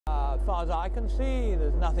far as I can see,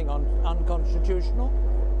 there's nothing unconstitutional.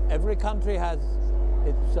 Every country has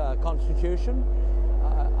its constitution.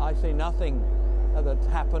 I see nothing that's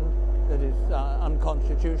happened that is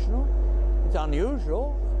unconstitutional. It's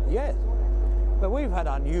unusual, yes, but we've had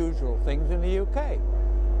unusual things in the UK.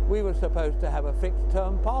 We were supposed to have a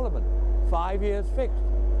fixed-term parliament, 5 years fixed,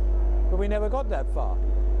 but we never got that far.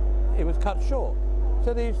 It was cut short.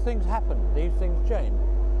 So these things happen, these things change.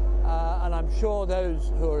 And I'm sure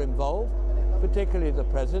those who are involved, particularly the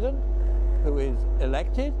president, who is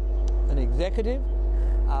elected, an executive,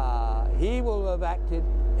 he will have acted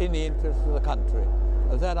in the interest of the country.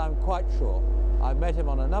 Of that I'm quite sure. I've met him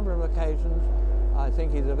on a number of occasions. I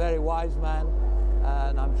think he's a very wise man,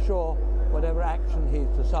 and I'm sure whatever action he's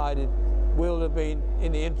decided will have been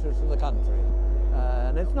in the interest of the country.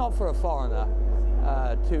 And it's not for a foreigner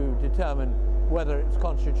to determine whether it's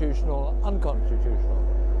constitutional or unconstitutional.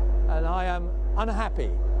 And I am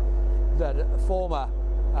unhappy that a former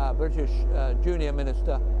British junior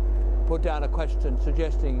minister put down a question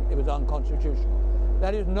suggesting it was unconstitutional.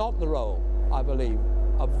 That is not the role, I believe,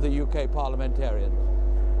 of the UK parliamentarians.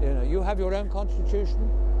 You know, you have your own constitution.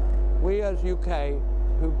 We as UK,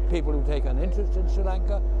 people who take an interest in Sri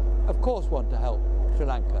Lanka, of course want to help Sri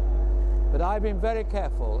Lanka. But I've been very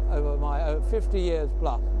careful over my 50 years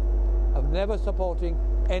plus of never supporting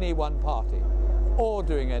any one party or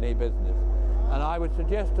doing any business. And I would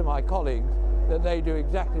suggest to my colleagues that they do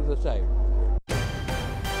exactly the same.